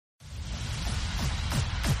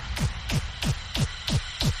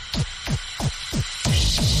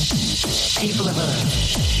People of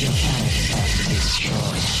Earth, your planet is about to be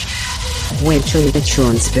destroyed. Уэйб, чё это чё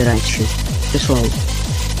он спирачи? Ты шел.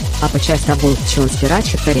 А по часть обул чё он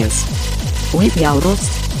спирачи корец. Уэйб я рост,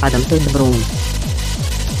 Адам тут добром.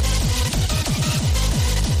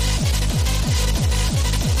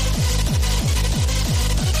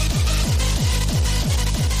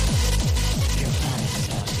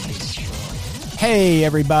 Hey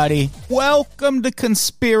everybody, welcome to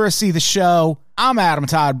Conspiracy the Show. I'm Adam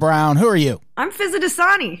Todd Brown. Who are you? I'm Fizza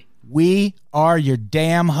Dasani. We are your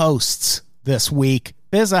damn hosts this week.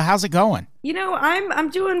 Fizza, how's it going? You know, I'm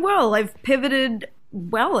doing well. I've pivoted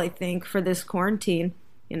well, I think, for this quarantine.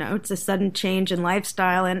 You know, it's a sudden change in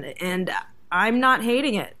lifestyle and I'm not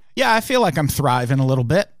hating it. Yeah, I feel like I'm thriving a little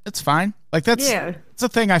bit. It's fine. Like it's a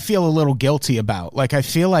thing I feel a little guilty about. Like I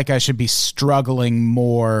feel like I should be struggling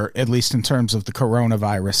more, at least in terms of the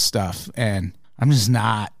coronavirus stuff. And I'm just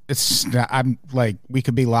not. It's just not, I'm like, we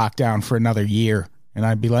could be locked down for another year. And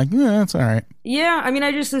I'd be like, yeah, it's all right. Yeah, I mean,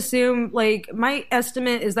 I just assume, like, my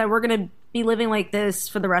estimate is that we're going to be living like this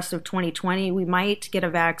for the rest of 2020. We might get a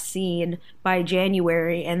vaccine by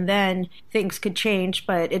January, and then things could change.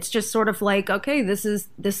 But it's just sort of like, okay, this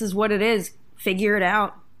is what it is. Figure it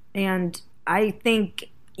out. And I think,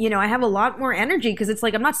 you know, I have a lot more energy because it's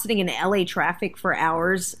like I'm not sitting in LA traffic for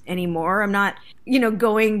hours anymore. I'm not, you know,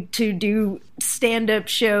 going to do stand-up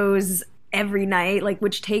shows every night, like,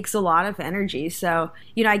 which takes a lot of energy. So,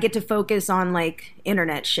 you know, I get to focus on like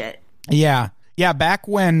internet shit. Yeah. Yeah. Back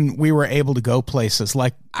when we were able to go places,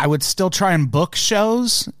 like I would still try and book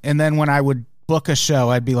shows. And then when I would book a show,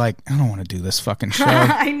 I'd be like, I don't want to do this fucking show.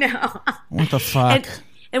 I know. What the fuck?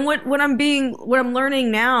 And what I'm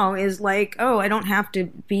learning now is like, oh, I don't have to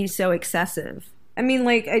be so excessive. I mean,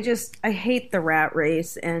 like, I hate the rat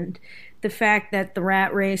race, and the fact that the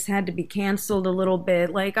rat race had to be canceled a little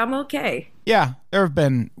bit, like, I'm okay. Yeah, there have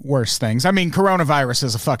been worse things. I mean, coronavirus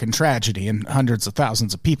is a fucking tragedy and hundreds of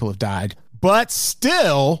thousands of people have died. But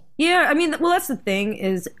still... Yeah, I mean, well, that's the thing,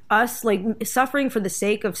 is us, like, suffering for the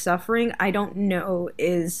sake of suffering, I don't know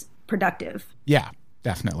is productive. Yeah,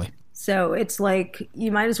 definitely. So it's like,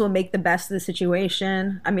 you might as well make the best of the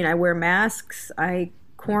situation. I mean, I wear masks, I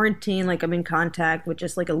quarantine, like I'm in contact with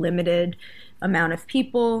just like a limited amount of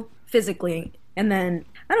people physically. And then,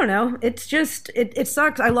 I don't know, it's just, it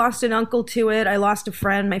sucks. I lost an uncle to it. I lost a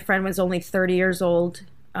friend. My friend was only 30 years old.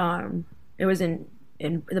 It was in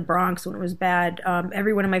the Bronx when it was bad.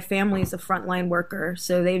 Everyone in my family is a frontline worker,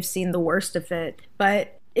 so they've seen the worst of it.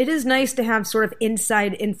 But it is nice to have sort of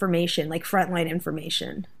inside information, like frontline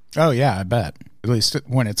information. Oh, yeah, I bet. At least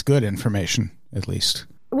when it's good information, at least.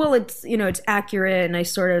 Well, it's, you know, it's accurate, and I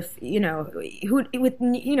sort of, you know,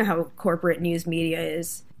 you know how corporate news media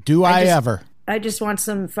is. I just want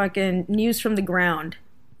some fucking news from the ground.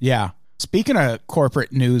 Yeah. Speaking of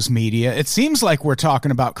corporate news media, it seems like we're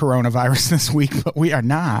talking about coronavirus this week, but we are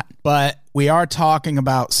not. But we are talking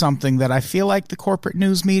about something that I feel like the corporate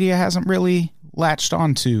news media hasn't really latched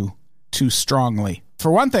onto too strongly. For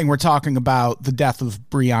one thing, we're talking about the death of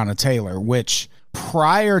Breonna Taylor, which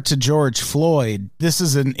prior to George Floyd, this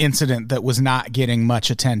is an incident that was not getting much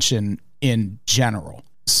attention in general.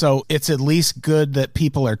 So it's at least good that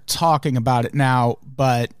people are talking about it now,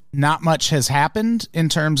 but not much has happened in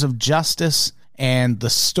terms of justice, and the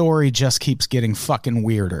story just keeps getting fucking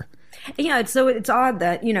weirder. Yeah, so it's odd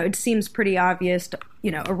that, you know, it seems pretty obvious to, you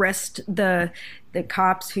know, arrest the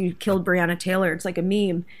cops who killed Breonna Taylor. It's like a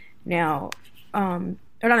meme now. Or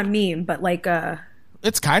not a meme, but like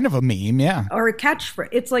it's kind of a meme, yeah. Or a catchphrase.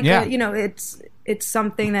 It's like you know, it's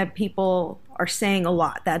something that people are saying a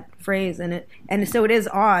lot, that phrase, and so it is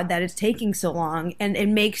odd that it's taking so long, and it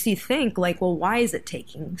makes you think like, well, why is it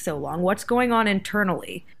taking so long? What's going on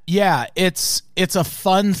internally? Yeah, it's a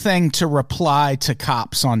fun thing to reply to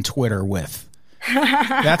cops on Twitter with.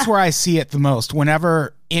 That's where I see it the most.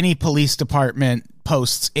 Whenever any police department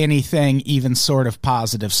posts anything even sort of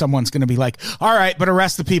positive, someone's going to be like, all right, but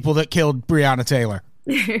arrest the people that killed Breonna Taylor.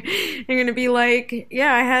 You're going to be like,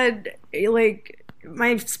 yeah, I had, like,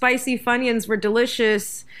 my spicy Funyuns were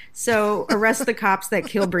delicious, so arrest the cops that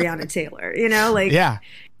killed Breonna Taylor, you know? Like, yeah,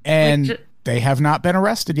 and they have not been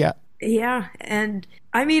arrested yet. Yeah, and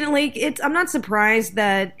I mean, like, I'm not surprised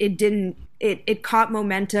that it caught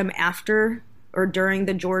momentum after or during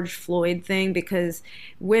the George Floyd thing, because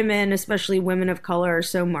women, especially women of color, are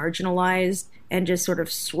so marginalized and just sort of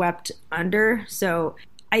swept under. So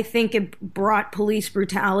I think it brought police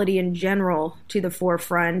brutality in general to the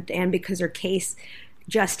forefront, and because her case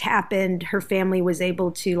just happened, her family was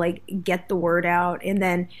able to like get the word out. And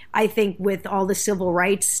then I think with all the civil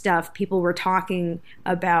rights stuff, people were talking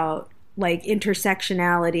about like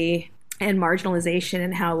intersectionality and marginalization,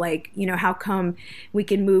 and how, like, how come we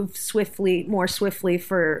can move more swiftly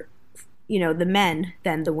for, the men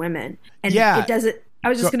than the women. And Yeah. it doesn't, I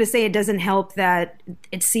was just going to say, it doesn't help that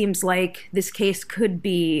it seems like this case could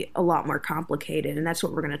be a lot more complicated, and that's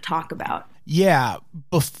what we're going to talk about. Yeah.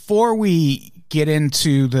 Before we get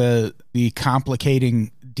into the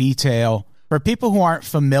complicating detail, for people who aren't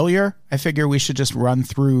familiar, I figure we should just run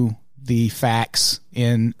through the facts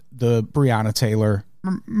in the Breonna Taylor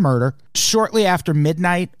murder. Shortly after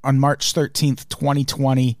midnight on March 13th,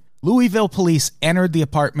 2020, Louisville police entered the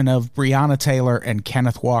apartment of Breonna Taylor and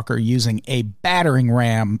Kenneth Walker using a battering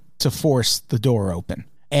ram to force the door open.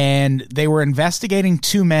 And they were investigating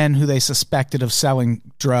two men who they suspected of selling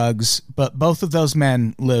drugs, but both of those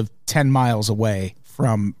men lived 10 miles away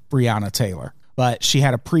from Breonna Taylor. But she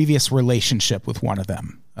had a previous relationship with one of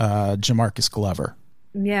them, Jamarcus Glover.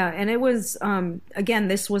 Yeah, and it was, again,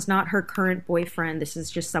 this was not her current boyfriend. This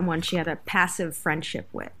is just someone she had a passive friendship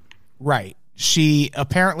with. Right. She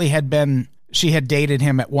apparently had dated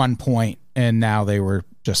him at one point, and now they were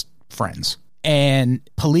just friends. And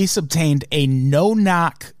police obtained a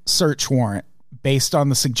no-knock search warrant based on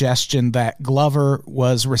the suggestion that Glover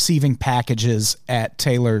was receiving packages at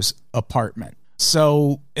Taylor's apartment.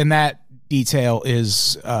 So, and that detail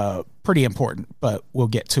is pretty important, but we'll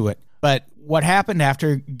get to it. But what happened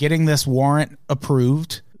after getting this warrant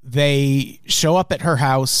approved, they show up at her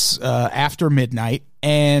house after midnight,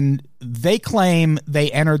 and they claim they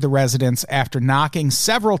entered the residence after knocking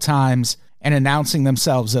several times and announcing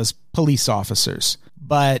themselves as police officers.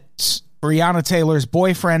 But Breonna Taylor's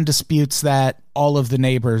boyfriend disputes that. All of the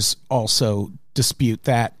neighbors also dispute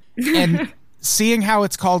that. And seeing how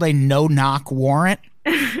it's called a no-knock warrant,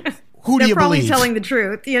 who do you believe? They're probably telling the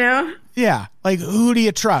truth, Yeah. Like, who do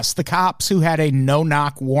you trust? The cops who had a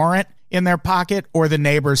no-knock warrant in their pocket, or the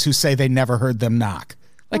neighbors who say they never heard them knock?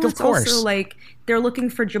 Like, of course. It's also like, they're looking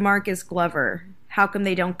for Jamarcus Glover. How come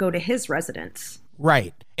they don't go to his residence?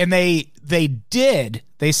 Right. And they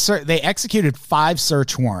executed 5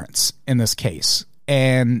 search warrants in this case.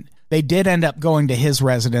 And they did end up going to his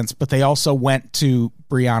residence, but they also went to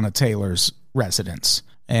Breonna Taylor's residence.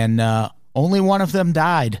 And only one of them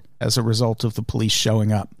died as a result of the police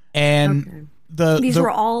showing up. And These were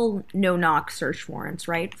all no-knock search warrants,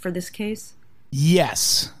 right, for this case?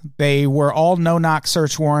 Yes. They were all no-knock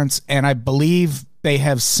search warrants, and I believe they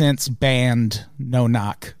have since banned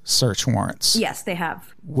no-knock search warrants. Yes, they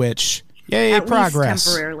have. Which, yay, at progress. Least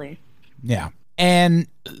temporarily. Yeah. And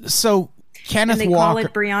so Kenneth Walker... And they call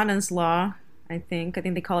it Breonna's Law, I think. I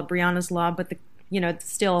think they call it Breonna's Law, but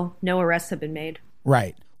still no arrests have been made.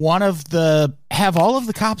 Right. Have all of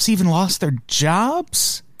the cops even lost their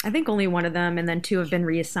jobs? I think only one of them, and then 2 have been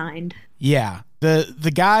reassigned. Yeah.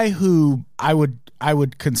 The guy who I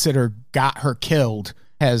would consider got her killed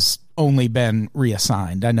has only been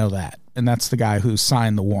reassigned. I know that. And that's the guy who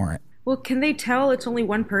signed the warrant. Well, can they tell it's only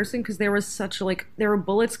one person? Because there was there were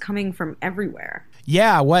bullets coming from everywhere.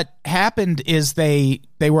 Yeah, what happened is they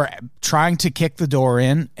were trying to kick the door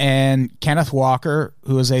in, and Kenneth Walker,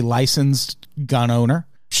 who is a licensed gun owner,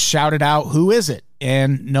 shouted out, "Who is it?"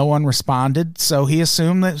 And no one responded, so he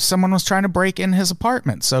assumed that someone was trying to break in his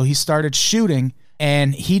apartment. So he started shooting,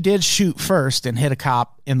 and he did shoot first and hit a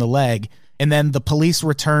cop in the leg. And then the police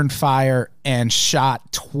returned fire and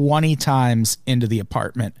shot 20 times into the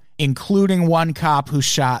apartment, including one cop who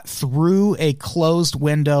shot through a closed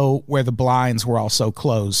window where the blinds were also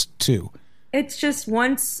closed too. It's just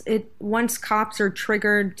once cops are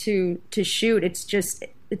triggered to shoot,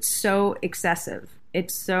 it's so excessive.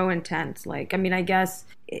 It's so intense. Like, I mean, I guess,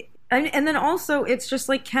 and then also it's just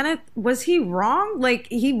like, Kenneth, was he wrong? Like,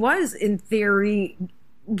 he was, in theory,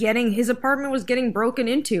 his apartment was getting broken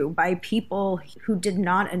into by people who did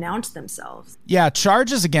not announce themselves. Yeah,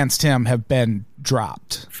 charges against him have been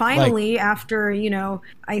dropped. Finally, after,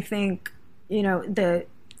 I think,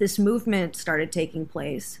 this movement started taking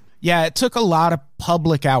place. Yeah, it took a lot of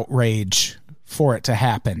public outrage for it to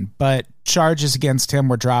happen, but charges against him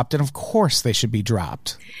were dropped, and of course they should be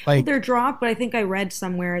dropped. Like, they're dropped, but I think I read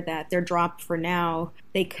somewhere that they're dropped for now.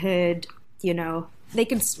 They could, they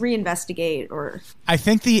could reinvestigate, or... I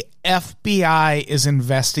think the FBI is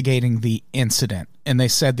investigating the incident, and they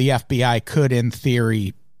said the FBI could, in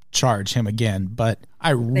theory, charge him again, but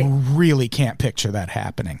I really can't picture that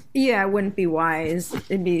happening. Yeah, it wouldn't be wise.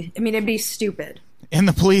 It'd be stupid. And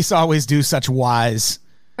the police always do such wise,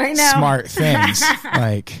 smart things.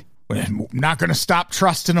 Like, I'm not going to stop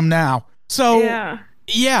trusting them now. So,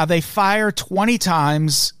 yeah, they fire 20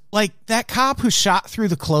 times. Like, that cop who shot through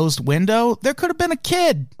the closed window, there could have been a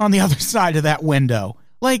kid on the other side of that window.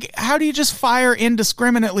 Like, how do you just fire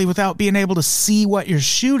indiscriminately without being able to see what you're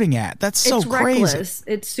shooting at? That's so It's crazy. reckless.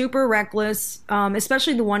 It's super reckless,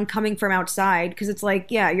 especially the one coming from outside, because it's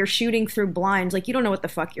like, yeah, you're shooting through blinds. Like, you don't know what the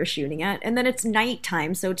fuck you're shooting at. And then it's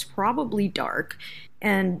nighttime, so it's probably dark.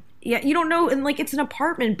 And yeah, you don't know. And like, it's an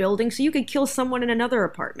apartment building, so you could kill someone in another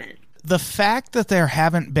apartment. The fact that there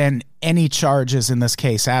haven't been any charges in this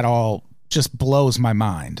case at all just blows my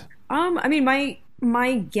mind. I mean,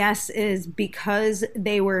 my guess is because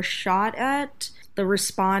they were shot at, the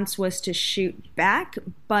response was to shoot back,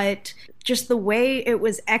 but just the way it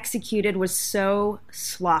was executed was so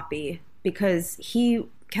sloppy because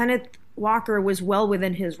Kenneth Walker was well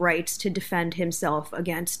within his rights to defend himself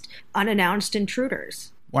against unannounced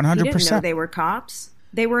intruders. 100%. He didn't know they were cops.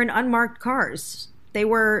 They were in unmarked cars. They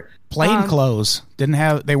were Plain clothes.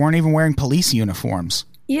 They weren't even wearing police uniforms.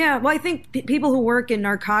 Yeah, well, I think people who work in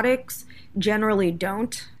narcotics generally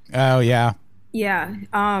don't. Oh, yeah. Yeah.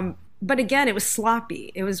 But again, it was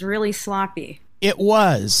sloppy. It was really sloppy. It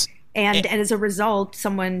was. And as a result,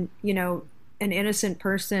 someone, an innocent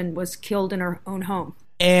person was killed in her own home.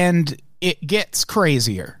 And it gets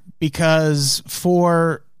crazier because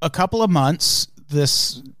for a couple of months,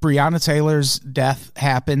 this Breonna Taylor's death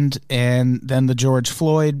happened, and then the George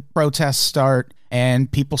Floyd protests start,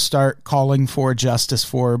 and people start calling for justice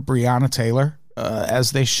for Breonna Taylor,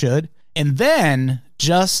 as they should. And then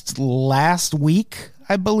just last week,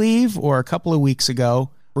 I believe, or a couple of weeks ago,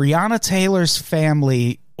 Breonna Taylor's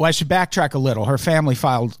family, well, I should backtrack a little. Her family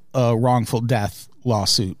filed a wrongful death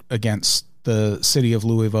lawsuit against the city of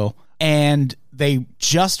Louisville, and they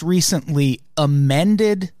just recently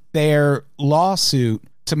amended their lawsuit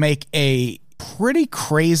to make a pretty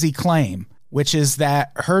crazy claim, which is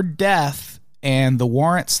that her death and the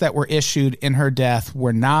warrants that were issued in her death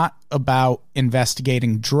were not about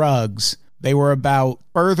investigating drugs. They were about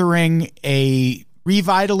furthering a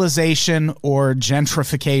revitalization or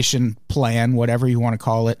gentrification plan, whatever you want to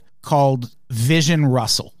call it, called Vision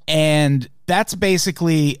Russell. And that's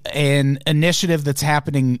basically an initiative that's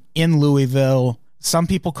happening in Louisville. Some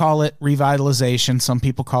people call it revitalization. Some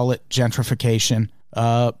people call it gentrification.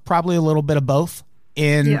 Probably a little bit of both.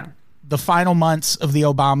 In the final months of the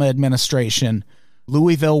Obama administration,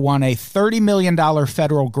 Louisville won a $30 million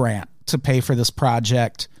federal grant to pay for this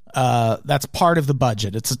project. That's part of the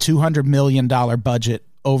budget. It's a $200 million budget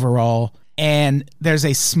overall. And there's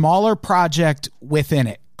a smaller project within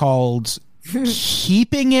it called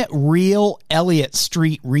Keeping It Real Elliott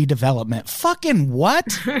Street Redevelopment. Fucking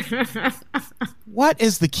what? What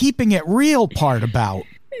is the Keeping It Real part about?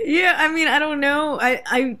 Yeah, I mean, I don't know.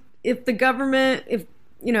 If the government,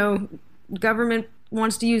 government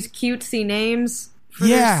wants to use cutesy names for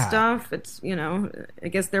this stuff, it's, I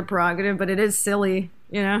guess they're prerogative, but it is silly,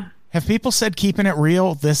 Have people said keeping it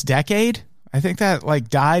real this decade? I think that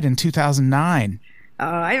died in 2009.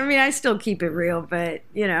 I mean, I still keep it real, but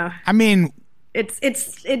I mean,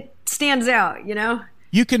 it stands out,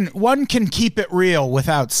 One can keep it real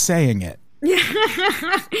without saying it.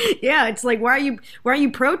 Yeah, it's like, why are you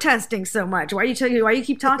protesting so much? Why you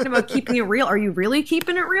keep talking about keeping it real? Are you really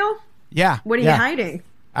keeping it real? Yeah. What are you hiding?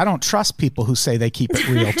 I don't trust people who say they keep it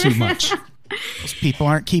real too much. Those people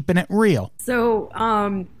aren't keeping it real. So,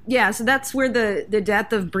 so that's where the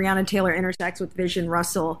death of Breonna Taylor intersects with Vision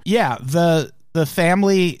Russell. Yeah, the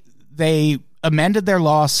family, they amended their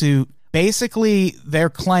lawsuit. Basically, their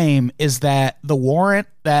claim is that the warrant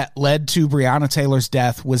that led to Breonna Taylor's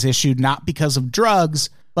death was issued not because of drugs,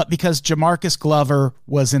 but because Jamarcus Glover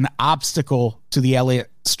was an obstacle to the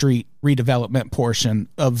Elliott Street redevelopment portion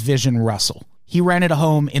of Vision Russell. He rented a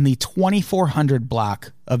home in the 2400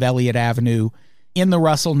 block of Elliott Avenue in the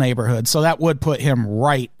Russell neighborhood. So that would put him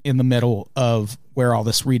right in the middle of where all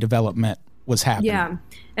this redevelopment was happening. Yeah.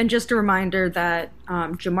 And just a reminder that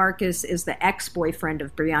Jamarcus is the ex-boyfriend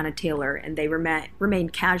of Breonna Taylor, and they remain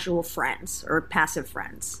casual friends or passive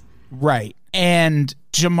friends. Right. And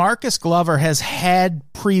Jamarcus Glover has had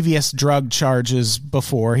previous drug charges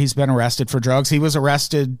before. He's been arrested for drugs. He was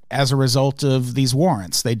arrested as a result of these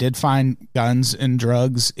warrants. They did find guns and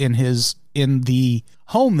drugs in the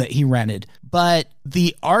home that he rented. But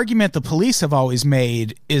the argument the police have always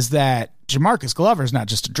made is that Jamarcus Glover is not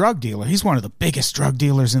just a drug dealer. He's one of the biggest drug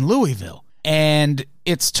dealers in Louisville. And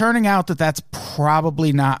it's turning out that that's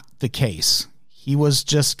probably not the case. He was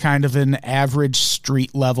just kind of an average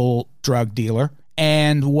street-level drug dealer.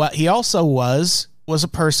 And what he also was a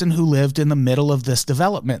person who lived in the middle of this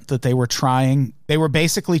development that they were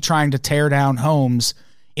basically trying to tear down homes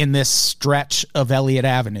in this stretch of Elliott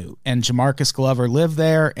Avenue. And Jamarcus Glover lived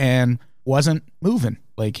there and wasn't moving.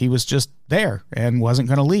 He was just there and wasn't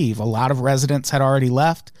going to leave. A lot of residents had already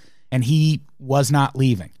left, and he was not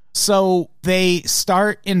leaving. So they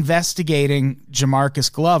start investigating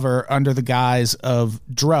Jamarcus Glover under the guise of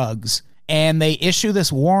drugs, and they issue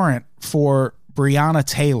this warrant for Breonna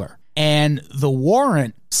Taylor. And the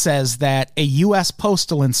warrant says that a U.S.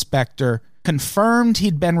 postal inspector confirmed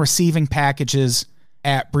he'd been receiving packages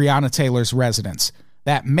at Breonna Taylor's residence.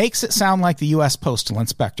 That makes it sound like the U.S. postal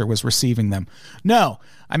inspector was receiving them. No,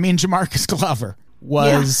 I mean Jamarcus Glover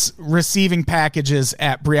was receiving packages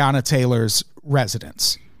at Breonna Taylor's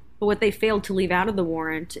residence. But what they failed to leave out of the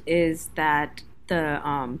warrant is that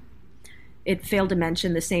it failed to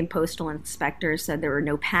mention the same postal inspector said there were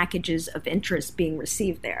no packages of interest being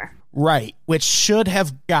received there. Right, which should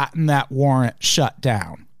have gotten that warrant shut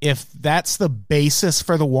down. If that's the basis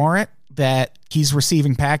for the warrant, that he's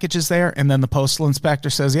receiving packages there, and then the postal inspector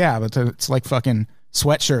says, yeah, but it's like fucking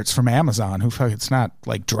sweatshirts from Amazon. It's not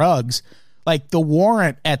like drugs. Like, the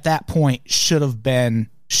warrant at that point should have been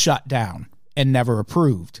shut down and never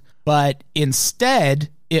approved. But instead,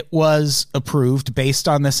 it was approved based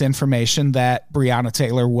on this information that Breonna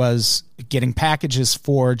Taylor was getting packages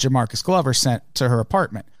for Jamarcus Glover sent to her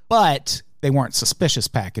apartment. But they weren't suspicious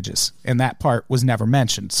packages, and that part was never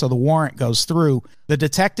mentioned. So the warrant goes through. The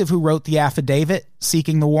detective who wrote the affidavit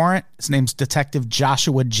seeking the warrant, his name's Detective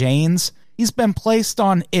Joshua Janes. He's been placed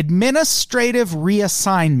on administrative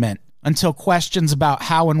reassignment until questions about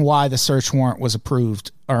how and why the search warrant was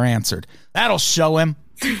approved are answered. That'll show him.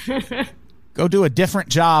 Go do a different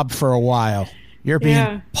job for a while. You're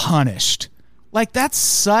being punished. Like, that's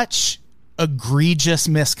such egregious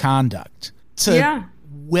misconduct to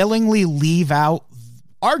willingly leave out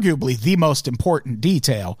arguably the most important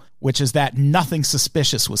detail, which is that nothing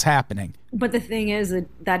suspicious was happening. But the thing is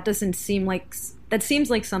that doesn't seem like, that seems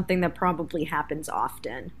like something that probably happens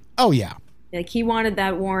often. Oh, yeah. Like, he wanted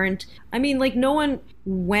that warrant. I mean, like, no one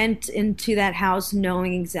went into that house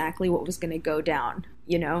knowing exactly what was going to go down,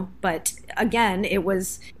 you know? But again, it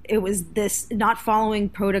was this not following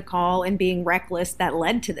protocol and being reckless that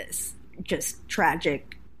led to this just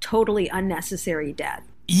tragic, totally unnecessary death.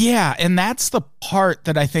 Yeah, and that's the part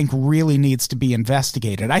that I think really needs to be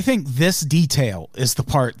investigated. I think this detail is the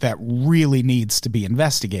part that really needs to be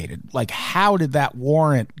investigated. Like, how did that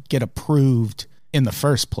warrant get approved in the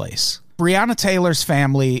first place? Breonna Taylor's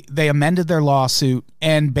family, they amended their lawsuit,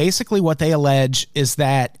 and basically what they allege is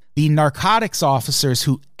that the narcotics officers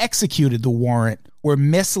who executed the warrant were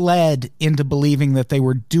misled into believing that they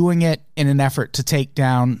were doing it in an effort to take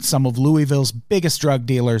down some of Louisville's biggest drug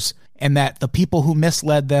dealers, and that the people who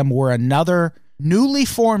misled them were another newly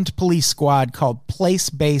formed police squad called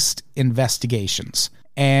Place-Based Investigations.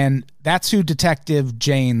 And that's who Detective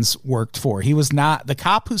Janes worked for. He was not, the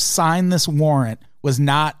cop who signed this warrant was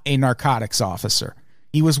not a narcotics officer.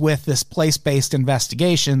 He was with this Place-Based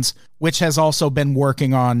Investigations, which has also been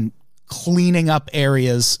working on cleaning up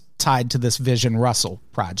areas tied to this Vision Russell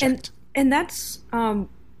project. And that's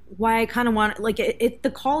why I kind of want, like,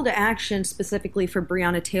 the call to action specifically for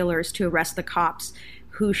Breonna Taylor is to arrest the cops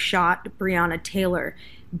who shot Breonna Taylor.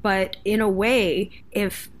 But in a way,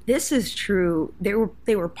 if this is true, they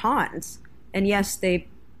were pawns. And yes, they,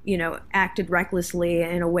 acted recklessly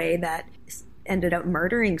in a way that ended up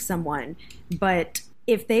murdering someone. But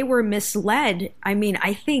if they were misled, I mean,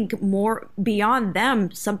 I think more beyond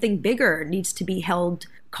them, something bigger needs to be held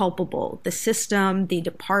culpable. The system, the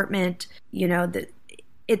department,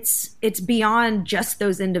 it's beyond just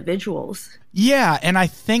those individuals. Yeah, and I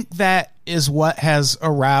think that is what has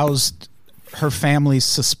aroused her family's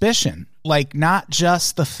suspicion. Like, not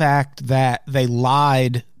just the fact that they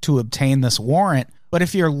lied to obtain this warrant, but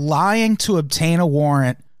if you're lying to obtain a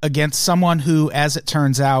warrant against someone who, as it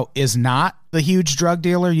turns out, is not the huge drug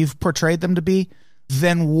dealer you've portrayed them to be,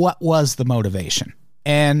 then what was the motivation?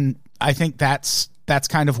 And I think that's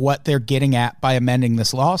kind of what they're getting at by amending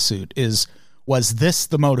this lawsuit is, was this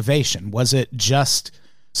the motivation? Was it just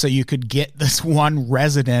so you could get this one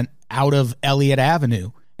resident out of Elliott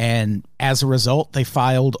Avenue? And as a result, they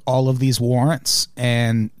filed all of these warrants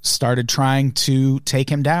and started trying to take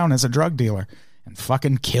him down as a drug dealer and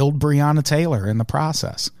fucking killed Breonna Taylor in the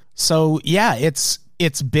process. So, yeah, it's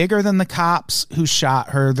bigger than the cops who shot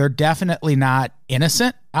her. They're definitely not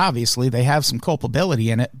innocent. Obviously, they have some culpability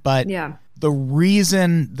in it, but the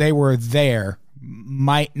reason they were there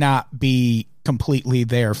might not be completely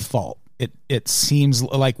their fault. It seems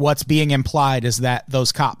like what's being implied is that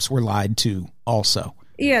those cops were lied to also.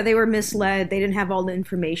 Yeah, they were misled. They didn't have all the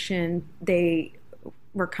information. They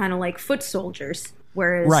were kind of like foot soldiers.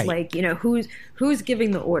 Whereas, like, who's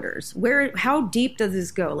giving the orders? How deep does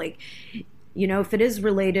this go? Like, if it is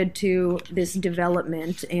related to this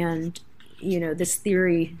development and this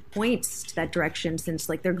theory points to that direction, since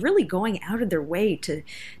like they're really going out of their way to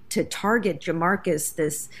target Jamarcus,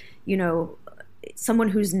 this, someone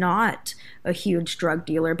who's not a huge drug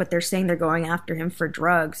dealer, but they're saying they're going after him for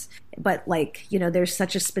drugs. But like, there's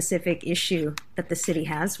such a specific issue that the city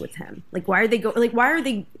has with him. Like, why are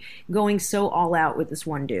they going so all out with this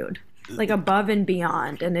one dude? Like above and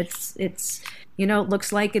beyond. And it's it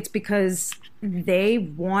looks like it's because they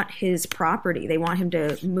want his property. They want him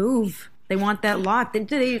to move. They want that lot.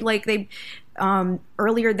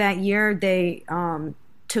 Earlier that year, they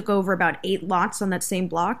took over about 8 lots on that same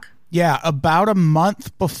block. Yeah, about a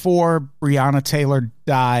month before Breonna Taylor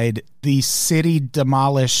died, the city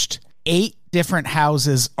demolished 8 different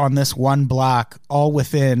houses on this one block, all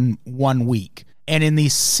within 1 week. And in the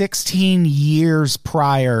 16 years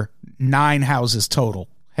prior, 9 houses total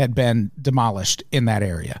had been demolished in that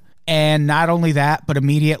area. And not only that, but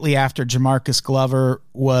immediately after Jamarcus Glover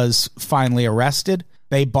was finally arrested,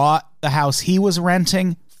 they bought the house he was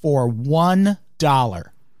renting for $1.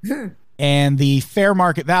 And the fair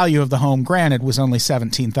market value of the home, granted, was only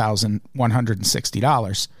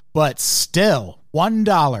 $17,160. But still,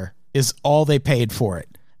 $1 is all they paid for it.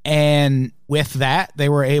 And with that, they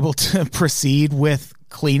were able to proceed with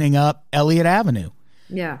cleaning up Elliott Avenue.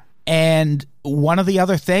 Yeah. And one of the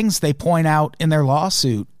other things they point out in their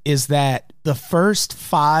lawsuit is that the first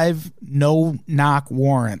 5 no-knock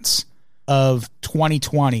warrants of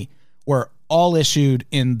 2020 were all issued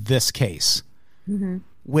in this case. Mm-hmm.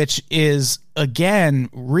 Which is, again,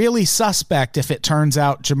 really suspect if it turns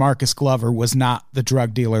out Jamarcus Glover was not the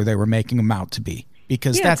drug dealer they were making him out to be.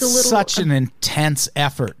 Because that's such an intense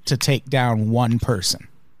effort to take down one person.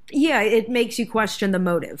 Yeah, it makes you question the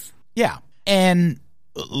motive. Yeah. And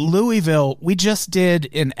Louisville, we just did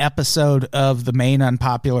an episode of the Main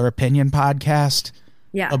Unpopular Opinion podcast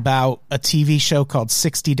about a TV show called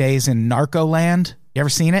 60 Days in Narcoland. You ever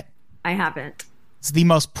seen it? I haven't. It's the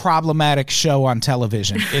most problematic show on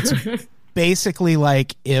television. It's basically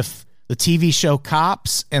like if the TV show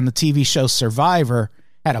Cops and the TV show Survivor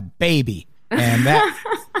had a baby, and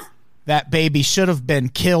that baby should have been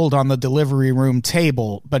killed on the delivery room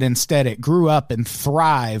table, but instead it grew up and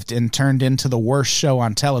thrived and turned into the worst show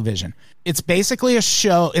on television. It's basically a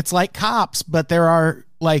show. It's like Cops, but there are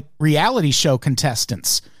like reality show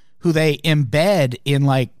contestants who they embed in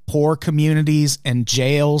like poor communities and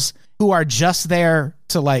jails, who are just there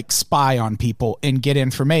to like spy on people and get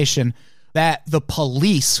information that the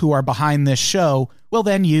police who are behind this show will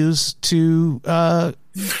then use to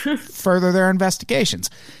further their investigations.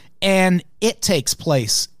 And it takes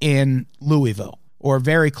place in Louisville, or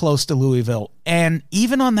very close to Louisville. And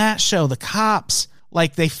even on that show, the cops,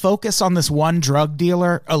 like, they focus on this one drug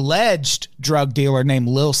dealer, alleged drug dealer named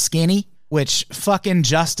Lil Skinny, which fucking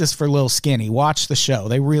justice for Lil Skinny. Watch the show.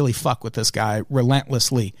 They really fuck with this guy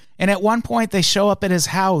relentlessly. And at one point they show up at his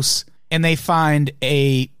house and they find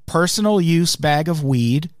a personal use bag of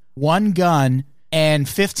weed, 1 gun, and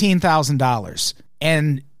 $15,000.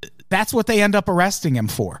 And that's what they end up arresting him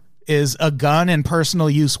for, is a gun and personal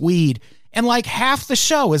use weed. And like half the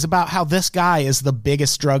show is about how this guy is the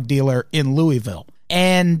biggest drug dealer in Louisville.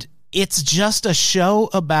 And it's just a show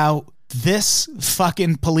about this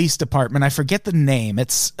fucking police department. I forget the name.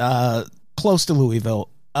 It's close to Louisville.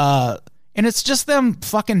 And it's just them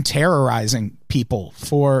fucking terrorizing people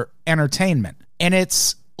for entertainment. And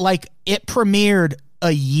it's like it premiered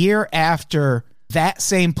a year after that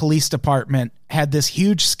same police department had this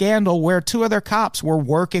huge scandal where 2 of their cops were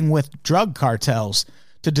working with drug cartels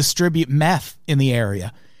to distribute meth in the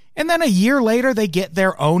area. And then a year later, they get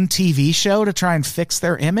their own TV show to try and fix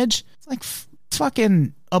their image. It's like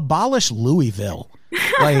fucking abolish Louisville.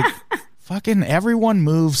 Like, fucking everyone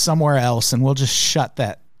move somewhere else and we'll just shut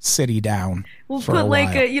that city down. We'll put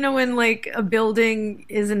like a, when like a building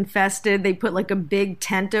is infested, they put like a big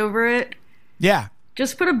tent over it. Yeah.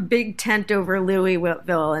 Just put a big tent over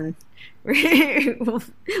Louisville and we'll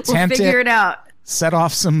figure it out. Set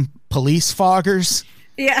off some police foggers.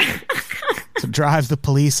 Yeah. To drive the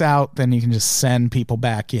police out, then you can just send people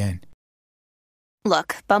back in.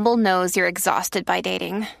 Look, Bumble knows you're exhausted by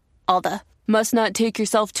dating. All the must not take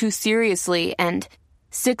yourself too seriously and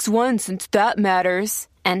 6'1" since that matters.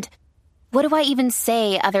 And what do I even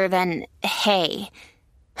say other than, hey?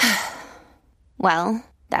 Well,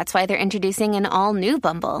 that's why they're introducing an all-new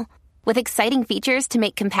Bumble with exciting features to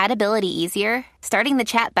make compatibility easier, starting the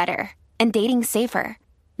chat better, and dating safer.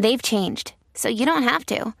 They've changed, so you don't have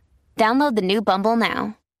to. Download the new Bumble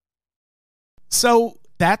now. So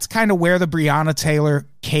that's kind of where the Breonna Taylor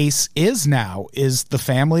case is now, is the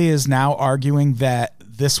family is now arguing that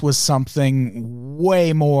this was something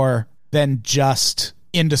way more than just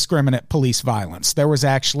indiscriminate police violence. There was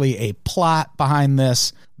actually a plot behind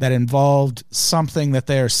this that involved something that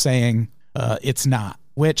they're saying it's not,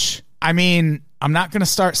 which, I mean, I'm not going to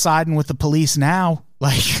start siding with the police now.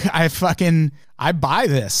 Like, I buy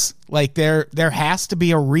this. Like, there has to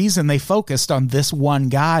be a reason they focused on this one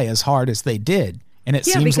guy as hard as they did. And it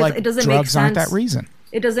seems like drugs aren't that reason.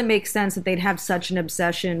 It doesn't make sense that they'd have such an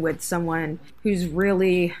obsession with someone who's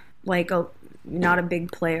really, like, not a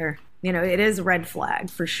big player. You know, it is a red flag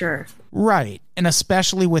for sure. Right. And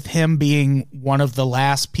especially with him being one of the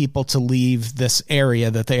last people to leave this area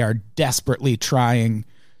that they are desperately trying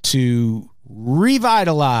to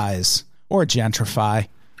revitalize or gentrify.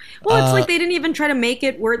 Well, it's like they didn't even try to make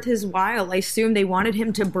it worth his while. I assume they wanted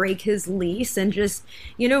him to break his lease and just,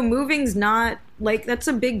 you know, moving's not, like, that's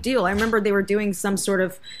a big deal. I remember they were doing some sort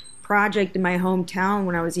of project in my hometown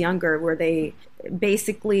when I was younger where they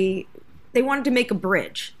basically, they wanted to make a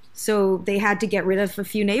bridge. So they had to get rid of a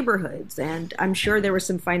few neighborhoods, and I'm sure there was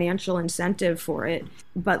some financial incentive for it.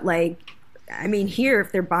 But, like, I mean, here,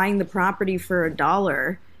 if they're buying the property for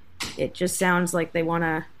 $1, it just sounds like they want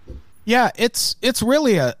to. Yeah, it's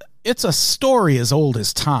really it's a story as old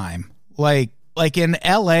as time. Like in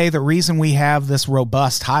LA, the reason we have this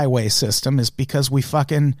robust highway system is because we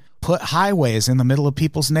fucking put highways in the middle of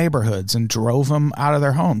people's neighborhoods and drove them out of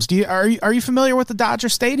their homes. Are you familiar with the Dodger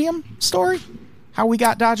Stadium story? How we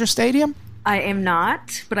got Dodger Stadium? I am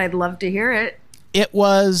not, but I'd love to hear it. It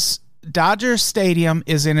was, Dodger Stadium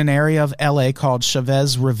is in an area of LA called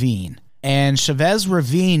Chavez Ravine. And Chavez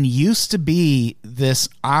Ravine used to be this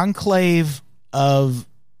enclave of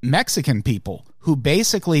Mexican people who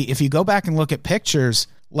basically, if you go back and look at pictures,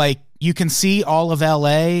 like, you can see all of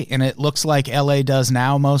LA and it looks like LA does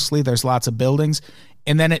now mostly. There's lots of buildings.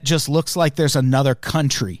 And then it just looks like there's another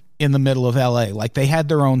country in the middle of LA. Like, they had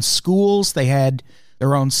their own schools, they had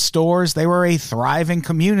their own stores, they were a thriving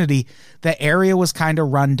community. The area was kind of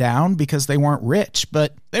run down because they weren't rich,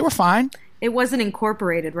 but they were fine. It wasn't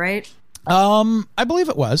incorporated, right? I believe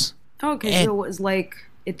it was. Okay, so it was like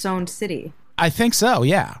its own city. I think so,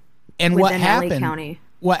 yeah. And within LA County.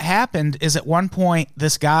 What happened is at one point,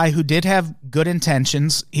 this guy who did have good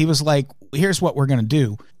intentions, he was like, here's what we're going to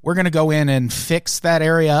do. We're going to go in and fix that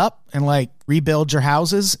area up and, like, rebuild your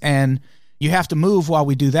houses, and you have to move while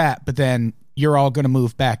we do that, but then you're all going to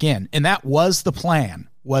move back in. And that was the plan,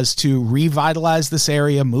 was to revitalize this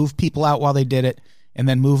area, move people out while they did it, and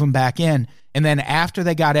then move them back in. And then after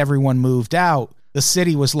they got everyone moved out, the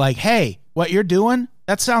city was like, hey, what you're doing,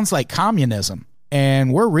 that sounds like communism.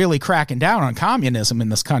 And we're really cracking down on communism in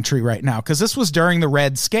this country right now, because this was during the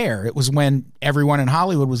Red Scare. It was when everyone in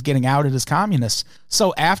Hollywood was getting outed as communists.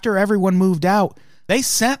 So after everyone moved out, they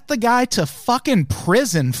sent the guy to fucking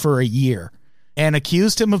prison for a year and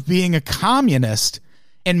accused him of being a communist.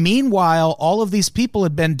 And meanwhile, all of these people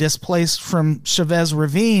had been displaced from Chavez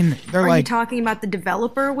Ravine. Are you talking about the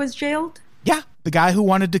developer was jailed? Yeah, the guy who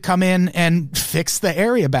wanted to come in and fix the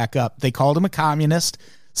area back up. They called him a communist,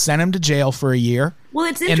 sent him to jail for a year. Well,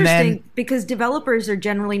 it's interesting because developers are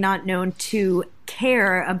generally not known to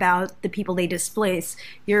care about the people they displace.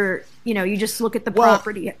 You just look at the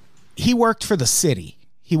property. He worked for the city.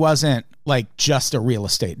 He wasn't, like, just a real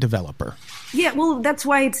estate developer. Yeah, well, that's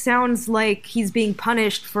why it sounds like he's being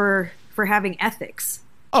punished for having ethics.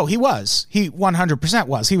 Oh, he was. He 100%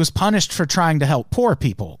 was. He was punished for trying to help poor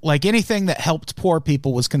people. Like, anything that helped poor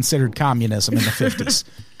people was considered communism in the 50s.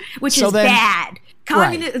 Which is bad.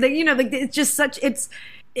 Communism, right. It's just such,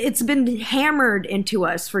 it's been hammered into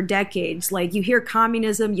us for decades. Like, you hear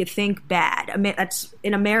communism, you think bad. I mean, that's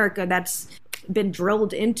in America, that's been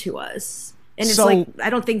drilled into us. And it's like, I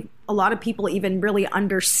don't think a lot of people even really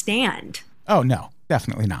understand. Oh, no,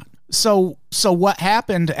 definitely not. So what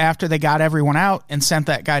happened after they got everyone out and sent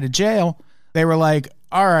that guy to jail? They were like,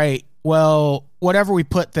 all right, well, whatever we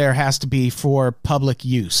put there has to be for public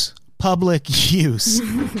use. Public use.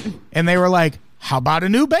 And they were like, how about a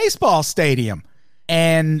new baseball stadium?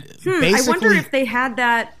 And basically, I wonder if they had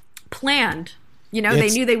that planned. They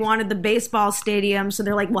knew they wanted the baseball stadium, so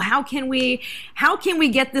they're like, well, how can we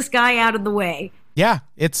get this guy out of the way? Yeah,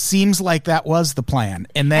 it seems like that was the plan.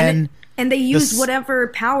 And then and they use whatever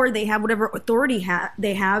power they have, whatever authority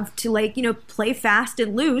they have to, play fast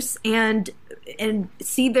and loose and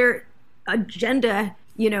see their agenda,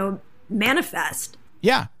 manifest.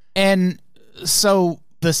 Yeah. And so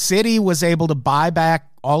the city was able to buy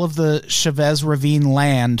back all of the Chavez Ravine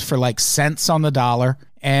land for, like, cents on the dollar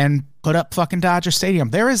and put up fucking Dodger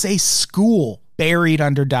Stadium. There is a school buried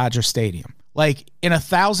under Dodger Stadium. Like, in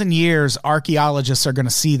 1,000 years, archaeologists are going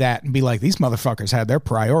to see that and be like, these motherfuckers had their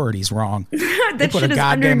priorities wrong. That shit is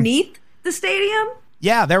underneath the stadium?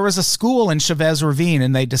 Yeah, there was a school in Chavez Ravine,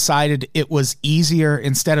 and they decided it was easier,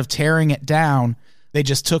 instead of tearing it down, they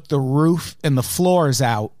just took the roof and the floors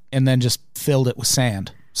out and then just filled it with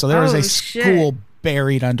sand. So there was a school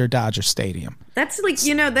buried under Dodger Stadium. That's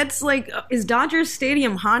like, is Dodger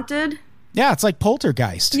Stadium haunted? Yeah, it's like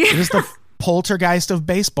Poltergeist. Yeah. It is the Poltergeist of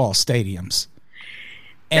baseball stadiums.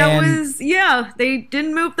 They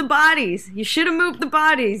didn't move the bodies. You should have moved the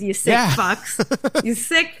bodies, you sick fucks. You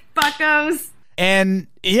sick fuckos. And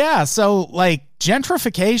yeah, so like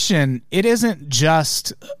gentrification, it isn't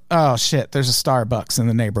just, oh shit, there's a Starbucks in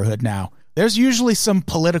the neighborhood now. There's usually some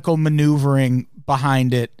political maneuvering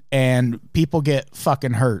behind it, and people get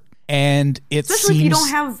fucking hurt. And especially if you don't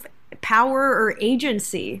have power or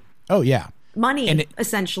agency. Oh, yeah. Money,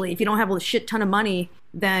 essentially. If you don't have a shit ton of money,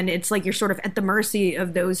 then it's like you're sort of at the mercy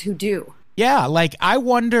of those who do. Yeah, like I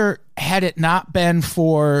wonder, had it not been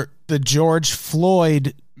for the George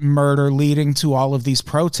Floyd murder leading to all of these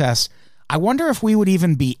protests, I wonder if we would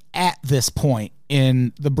even be at this point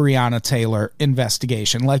in the Breonna Taylor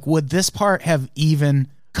investigation. Like, would this part have even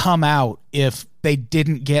come out if they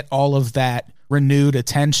didn't get all of that renewed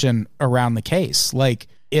attention around the case? Like,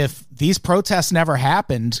 if these protests never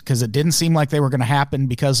happened, because it didn't seem like they were going to happen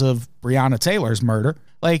because of Breonna Taylor's murder,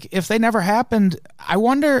 like, if they never happened, I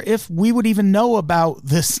wonder if we would even know about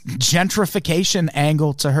this gentrification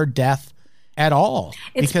angle to her death at all.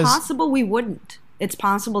 It's possible we wouldn't. It's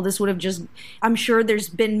possible this would have just, I'm sure there's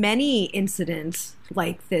been many incidents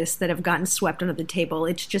like this that have gotten swept under the table.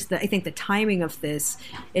 It's just that I think the timing of this,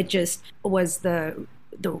 it just was the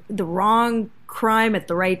wrong crime at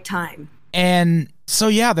the right time. And so,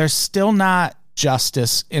 yeah, there's still not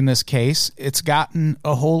justice in this case. It's gotten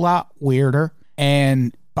a whole lot weirder.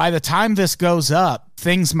 And by the time this goes up,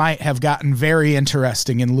 things might have gotten very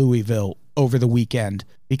interesting in Louisville over the weekend,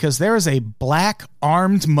 because there is a black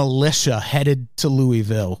armed militia headed to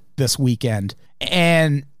Louisville this weekend.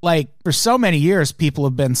 And like, for so many years, people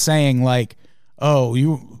have been saying like, oh,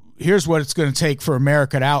 here's what it's going to take for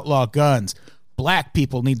America to outlaw guns. Black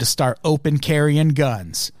people need to start open carrying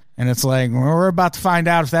guns. And it's like, well, we're about to find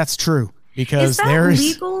out if that's true, because is that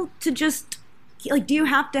legal to just, like, do you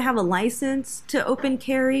have to have a license to open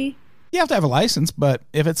carry? You have to have a license, but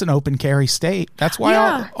if it's an open carry state, that's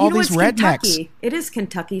why all these rednecks. Kentucky. It is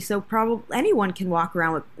Kentucky, so probably anyone can walk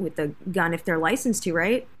around with a gun if they're licensed to,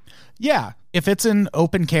 right? Yeah, if it's an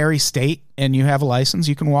open carry state and you have a license,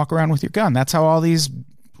 you can walk around with your gun. That's how all these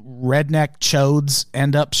redneck chodes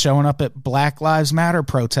end up showing up at Black Lives Matter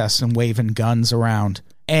protests and waving guns around.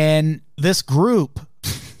 And this group,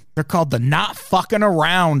 they're called the Not Fucking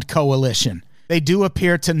Around Coalition. They do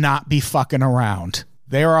appear to not be fucking around.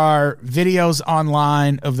 There are videos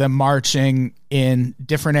online of them marching in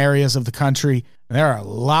different areas of the country. There are a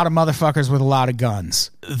lot of motherfuckers with a lot of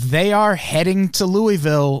guns. They are heading to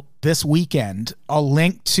Louisville this weekend. I'll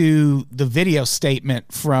link to the video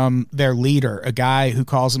statement from their leader, a guy who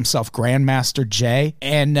calls himself Grandmaster Jay.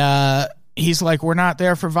 And he's like, we're not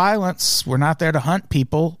there for violence. We're not there to hunt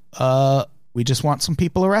people. We just want some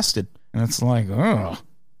people arrested. And it's like, oh.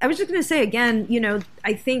 I was just going to say again,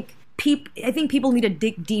 I think people need to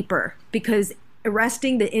dig deeper, because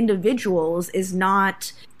arresting the individuals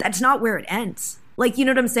that's not where it ends. Like, you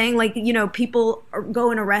know what I'm saying? Like, people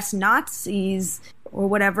go and arrest Nazis or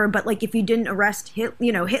whatever, but like, if you didn't arrest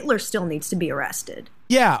Hitler still needs to be arrested.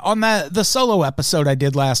 Yeah, on the solo episode I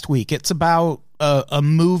did last week, it's about a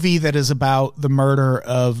movie that is about the murder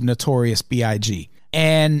of Notorious B.I.G.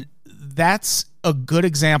 And that's a good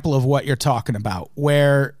example of what you're talking about,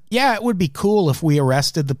 where, yeah, it would be cool if we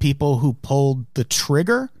arrested the people who pulled the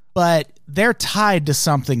trigger, but they're tied to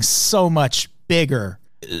something so much bigger,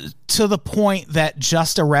 to the point that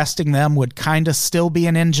just arresting them would kind of still be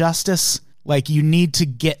an injustice. Like, you need to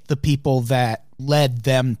get the people that led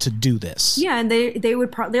them to do this. Yeah, and they're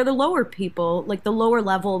the lower people, like the lower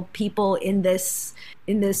level people in this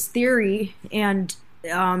theory, and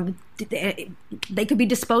they could be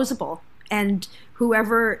disposable. And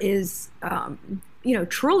whoever is,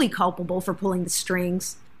 truly culpable for pulling the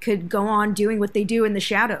strings could go on doing what they do in the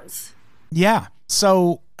shadows. Yeah.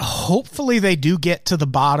 So hopefully they do get to the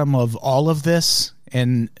bottom of all of this,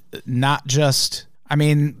 and not just,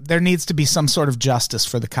 there needs to be some sort of justice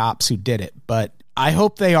for the cops who did it, but I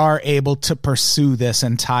hope they are able to pursue this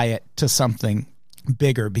and tie it to something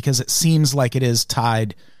bigger, because it seems like it is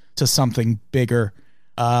tied to something bigger.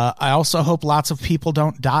 I also hope lots of people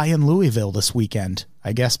don't die in Louisville this weekend.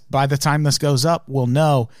 I guess by the time this goes up, we'll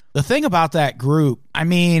know. The thing about that group, I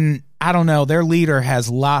don't know. Their leader has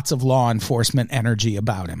lots of law enforcement energy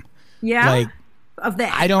about him. Yeah? Like, of the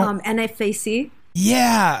NFAC?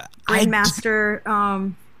 Yeah.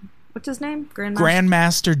 Grandmaster, What's his name?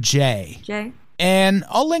 Grandmaster Jay. Jay? And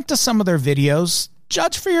I'll link to some of their videos.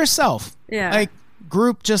 Judge for yourself. Yeah. Like,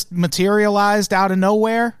 group just materialized out of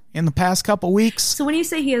nowhere in the past couple weeks. So when you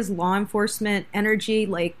say he has law enforcement energy,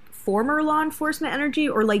 like former law enforcement energy,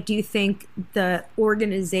 or like do you think the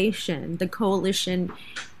organization, the coalition,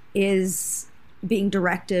 is being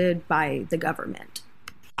directed by the government?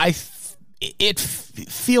 It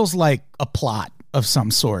feels like a plot of some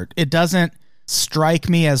sort. It doesn't strike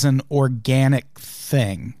me as an organic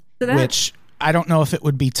thing, which I don't know if it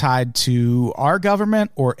would be tied to our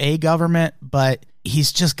government or a government, but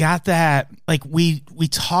he's just got that, like we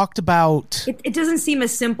talked about. It doesn't seem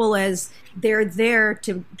as simple as they're there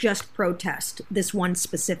to just protest this one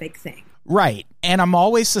specific thing. Right. And I'm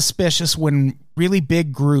always suspicious when really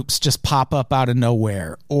big groups just pop up out of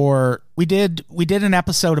nowhere. Or we did an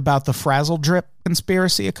episode about the Frazzle Drip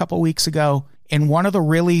conspiracy a couple weeks ago. And one of the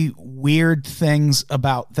really weird things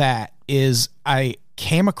about that is I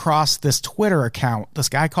came across this Twitter account. This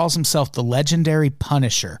guy calls himself the Legendary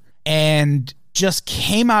Punisher, and just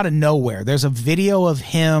came out of nowhere. There's a video of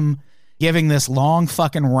him giving this long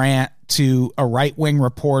fucking rant to a right-wing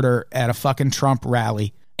reporter at a fucking Trump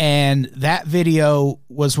rally. And that video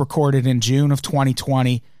was recorded in June of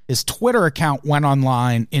 2020. His Twitter account went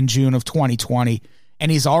online in June of 2020, and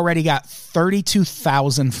he's already got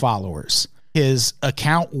 32,000 followers. His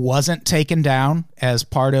account wasn't taken down as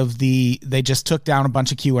part of they just took down a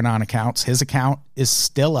bunch of QAnon accounts. His account is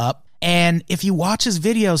still up. And if you watch his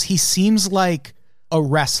videos, he seems like a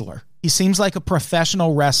wrestler. He seems like a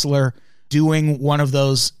professional wrestler doing one of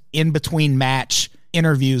those in-between match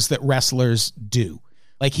interviews that wrestlers do.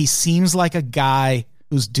 Like, he seems like a guy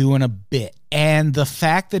who's doing a bit. And the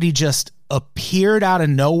fact that he just appeared out of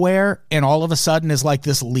nowhere and all of a sudden is like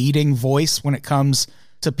this leading voice when it comes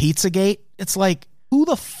to Pizzagate, it's like, who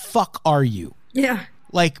the fuck are you? Yeah.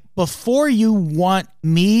 Like, before you want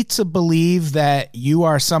me to believe that you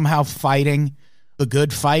are somehow fighting the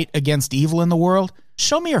good fight against evil in the world,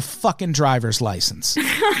 show me your fucking driver's license.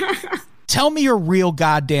 Tell me your real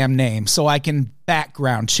goddamn name so I can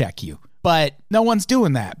background check you. But no one's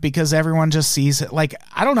doing that because everyone just sees it. Like,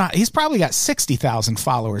 I don't know. He's probably got 60,000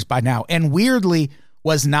 followers by now, and weirdly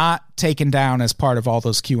was not taken down as part of all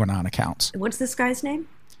those QAnon accounts. What's this guy's name?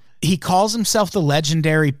 He calls himself the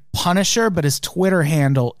Legendary Punisher, but his Twitter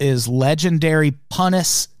handle is Legendary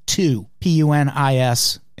Punis 2,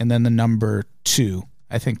 Punis, and then the number 2.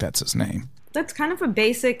 I think that's his name. That's kind of a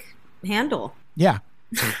basic handle. Yeah.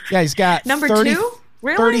 Yeah, he's got number 2?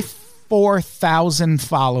 Really? 34,000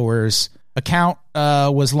 followers. Account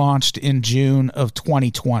was launched in June of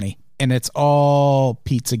 2020, and it's all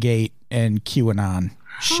Pizzagate and QAnon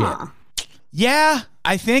shit. Yeah,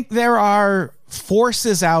 I think there are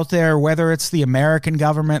forces out there, whether it's the American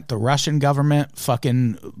government, the Russian government,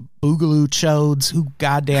 fucking boogaloo chodes, who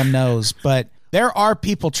goddamn knows, but there are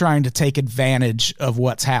people trying to take advantage of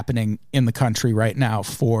what's happening in the country right now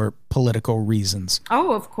for political reasons.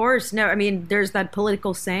 Oh, of course. No, I mean, there's that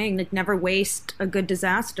political saying, like, never waste a good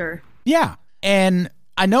disaster. Yeah. And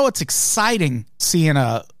I know it's exciting seeing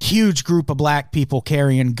a huge group of black people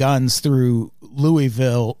carrying guns through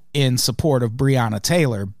Louisville in support of Breonna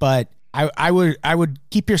Taylor, but I would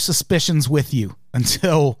keep your suspicions with you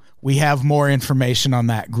until we have more information on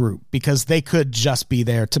that group, because they could just be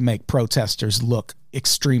there to make protesters look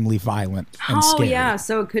extremely violent and scary. Oh, yeah.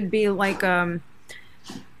 So it could be like an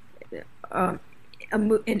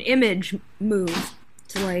image move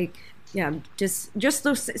to, like, yeah, just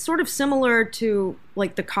those sort of similar to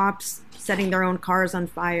like the cops setting their own cars on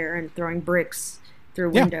fire and throwing bricks through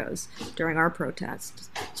windows during our protests.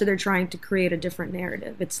 So they're trying to create a different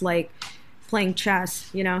narrative. It's like playing chess,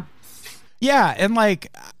 you know? Yeah, and like,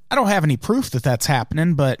 I don't have any proof that that's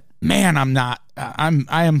happening, but man, I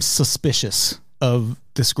am suspicious of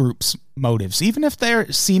this group's motives. Even if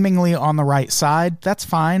they're seemingly on the right side, that's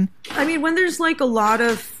fine. I mean, when there's like a lot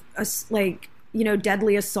of like, you know,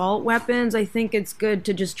 deadly assault weapons, I think it's good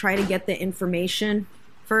to just try to get the information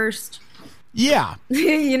first. Yeah.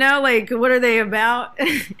 You know, like, what are they about?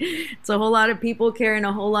 It's a whole lot of people carrying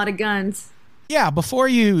a whole lot of guns. Yeah, before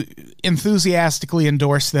you enthusiastically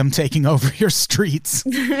endorse them taking over your streets,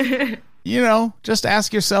 you know, just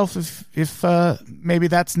ask yourself if maybe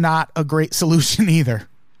that's not a great solution either.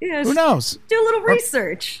 Yeah, who knows? Do a little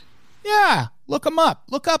research. Yeah, look them up.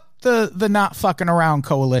 Look up the Not Fucking Around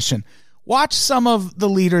Coalition. Watch some of the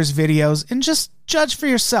leaders' videos and just judge for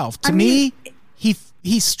yourself. To me,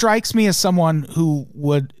 he strikes me as someone who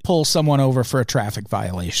would pull someone over for a traffic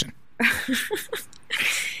violation.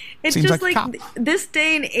 It's Seems just like this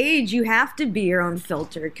day and age, you have to be your own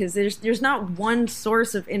filter, because there's not one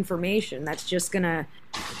source of information that's just gonna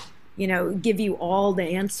give you all the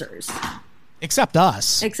answers. Except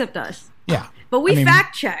us. Except us. Yeah. But we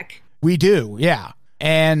fact check. We do, yeah.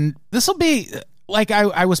 And this will be, like,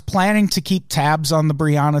 I was planning to keep tabs on the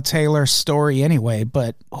Breonna Taylor story anyway,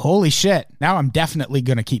 but holy shit, now I'm definitely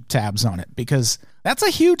going to keep tabs on it because that's a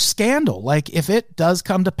huge scandal. Like, if it does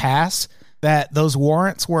come to pass that those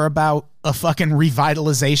warrants were about a fucking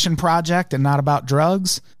revitalization project and not about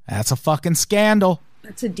drugs, that's a fucking scandal.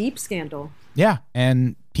 That's a deep scandal. Yeah,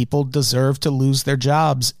 and people deserve to lose their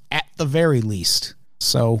jobs at the very least.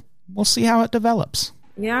 So we'll see how it develops.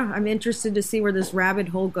 Yeah, I'm interested to see where this rabbit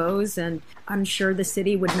hole goes, and I'm sure the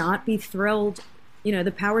city would not be thrilled.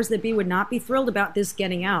 The powers that be would not be thrilled about this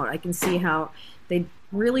getting out. I can see how they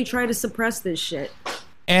really try to suppress this shit.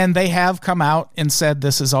 And they have come out and said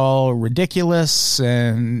this is all ridiculous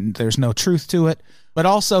and there's no truth to it. But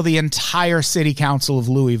also the entire city council of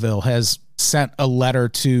Louisville has sent a letter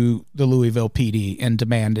to the Louisville PD and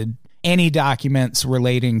demanded any documents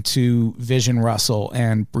relating to Vision Russell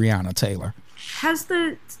and Breonna Taylor. Has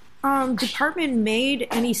the department made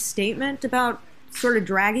any statement about sort of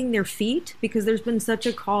dragging their feet? Because there's been such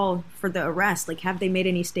a call for the arrest. Like, have they made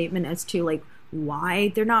any statement as to, like,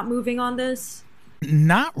 why they're not moving on this?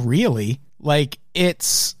 Not really. Like, it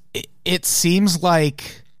seems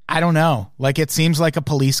like, I don't know, like it seems like a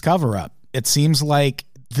police cover-up. It seems like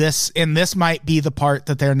this might be the part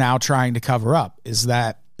that they're now trying to cover up, is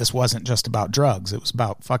that this wasn't just about drugs. It was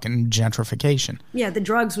about fucking gentrification. Yeah, the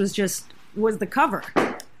drugs was the cover.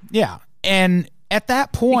 Yeah, and at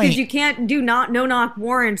that point, because you can't do no-knock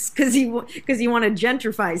warrants because you want to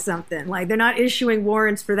gentrify something. Like, they're not issuing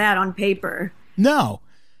warrants for that on paper. No,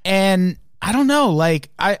 and I don't know. Like,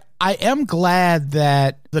 I am glad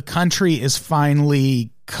that the country is finally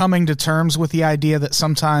coming to terms with the idea that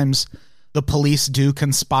sometimes the police do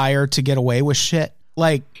conspire to get away with shit.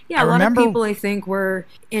 Like, yeah, a lot of people, I think, were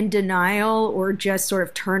in denial or just sort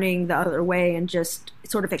of turning the other way and just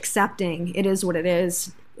sort of accepting it is what it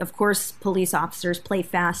is. Of course, police officers play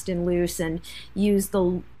fast and loose and use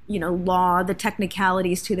the law, the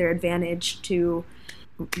technicalities to their advantage to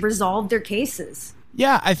resolve their cases.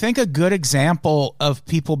 Yeah, I think a good example of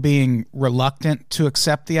people being reluctant to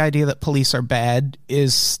accept the idea that police are bad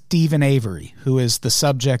is Stephen Avery, who is the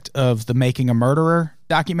subject of the Making a Murderer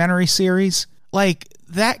documentary series. Like,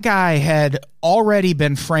 that guy had already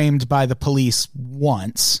been framed by the police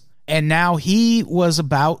once, and now he was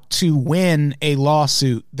about to win a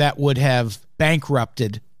lawsuit that would have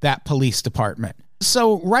bankrupted that police department.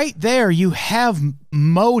 So right there, you have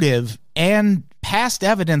motive and past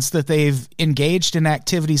evidence that they've engaged in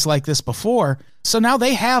activities like this before. So now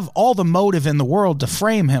they have all the motive in the world to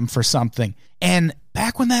frame him for something. And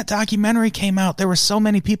back when that documentary came out, there were so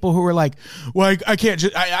many people who were like, well, I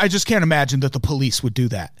just can't imagine that the police would do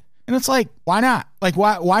that. And it's like, why not? Like,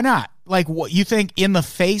 why not? Like, what, you think in the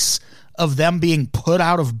face of them being put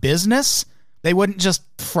out of business, they wouldn't just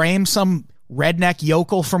frame some redneck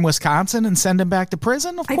yokel from Wisconsin and send him back to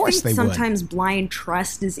prison? Of course they would. I think sometimes blind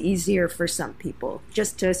trust is easier for some people,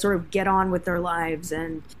 just to sort of get on with their lives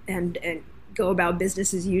and go about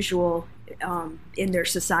business as usual in their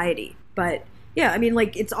society. But yeah, I mean,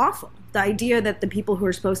 like, it's awful. The idea that the people who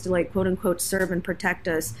are supposed to, like, quote unquote serve and protect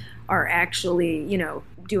us are actually,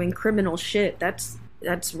 doing criminal shit. That's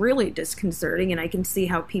really disconcerting, and I can see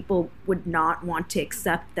how people would not want to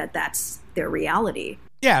accept that that's their reality.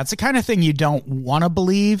 Yeah, it's the kind of thing you don't want to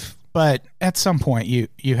believe, but at some point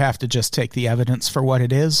you have to just take the evidence for what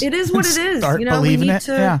it is. It is what it is. Start believing it.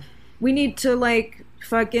 Yeah. We need to, like,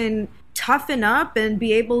 fucking toughen up and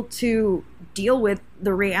be able to deal with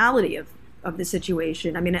the reality of the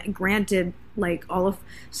situation. I mean, granted, like,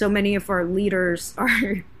 so many of our leaders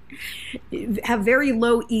have very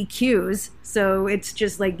low EQs, so it's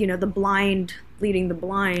just like, the blind leading the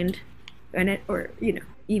blind, and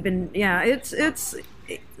it's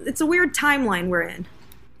a weird timeline we're in.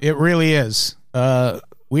 It really is.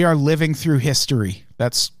 We are living through history.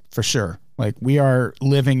 That's for sure. Like, we are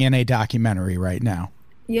living in a documentary right now.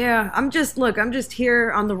 Yeah, I'm just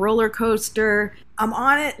here on the roller coaster. I'm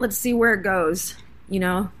on it. Let's see where it goes,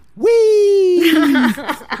 Whee!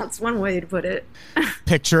 That's one way to put it.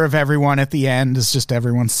 Picture of everyone at the end is just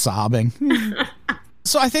everyone sobbing.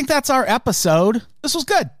 So I think that's our episode. This was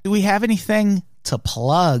good. Do we have anything to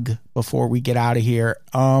plug before we get out of here?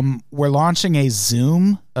 We're launching a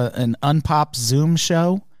Zoom, an Unpop Zoom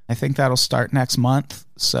show. I think that'll start next month.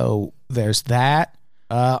 So there's that.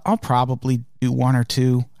 I'll probably do one or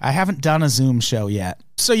two. I haven't done a Zoom show yet.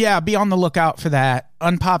 So yeah, be on the lookout for that.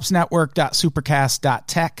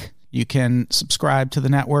 Unpopsnetwork.supercast.tech. You can subscribe to the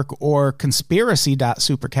network, or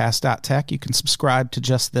conspiracy.supercast.tech. You can subscribe to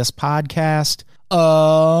just this podcast.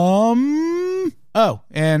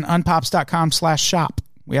 And unpops.com/shop.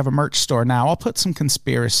 We have a merch store now. I'll put some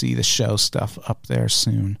Conspiracy the Show stuff up there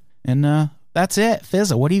soon. And that's it.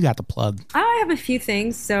 Fizza, what do you got to plug? I have a few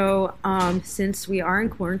things. So since we are in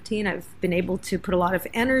quarantine, I've been able to put a lot of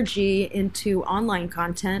energy into online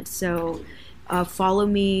content. So follow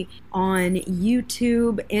me on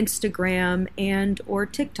YouTube, Instagram, and or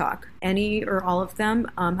TikTok. Any or all of them.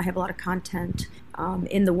 I have a lot of content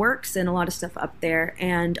in the works and a lot of stuff up there.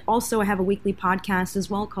 And also I have a weekly podcast as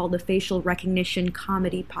well called the Facial Recognition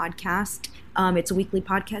Comedy Podcast. It's a weekly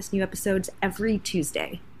podcast, new episodes every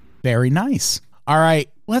Tuesday. Very nice. All right,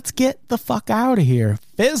 let's get the fuck out of here.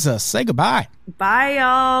 Fizza, say goodbye. Bye,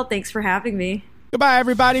 y'all. Thanks for having me. Goodbye,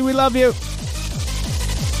 everybody. We love you.